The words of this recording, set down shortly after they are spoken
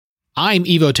I'm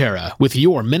Evo Terra with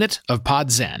your Minute of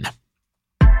Pod Zen.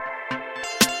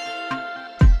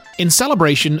 In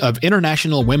celebration of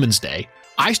International Women's Day,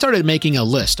 I started making a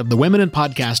list of the women in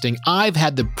podcasting I've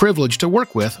had the privilege to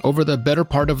work with over the better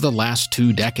part of the last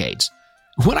 2 decades.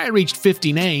 When I reached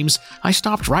 50 names, I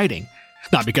stopped writing.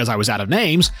 Not because I was out of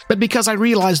names, but because I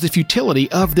realized the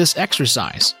futility of this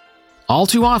exercise. All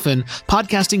too often,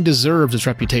 podcasting deserves its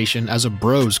reputation as a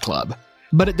bros club.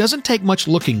 But it doesn't take much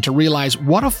looking to realize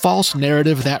what a false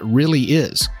narrative that really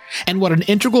is, and what an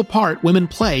integral part women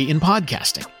play in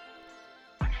podcasting.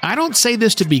 I don't say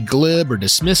this to be glib or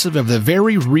dismissive of the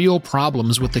very real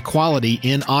problems with equality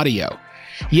in audio.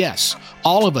 Yes,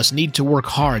 all of us need to work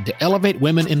hard to elevate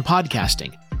women in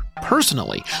podcasting.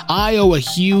 Personally, I owe a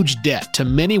huge debt to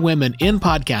many women in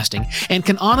podcasting and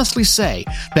can honestly say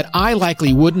that I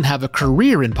likely wouldn't have a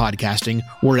career in podcasting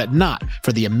were it not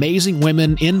for the amazing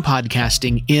women in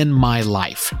podcasting in my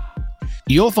life.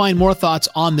 You'll find more thoughts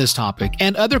on this topic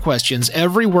and other questions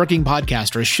every working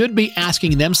podcaster should be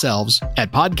asking themselves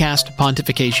at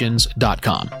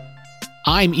podcastpontifications.com.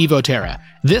 I'm Evo Terra.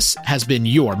 This has been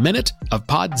your Minute of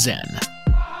Pod Zen.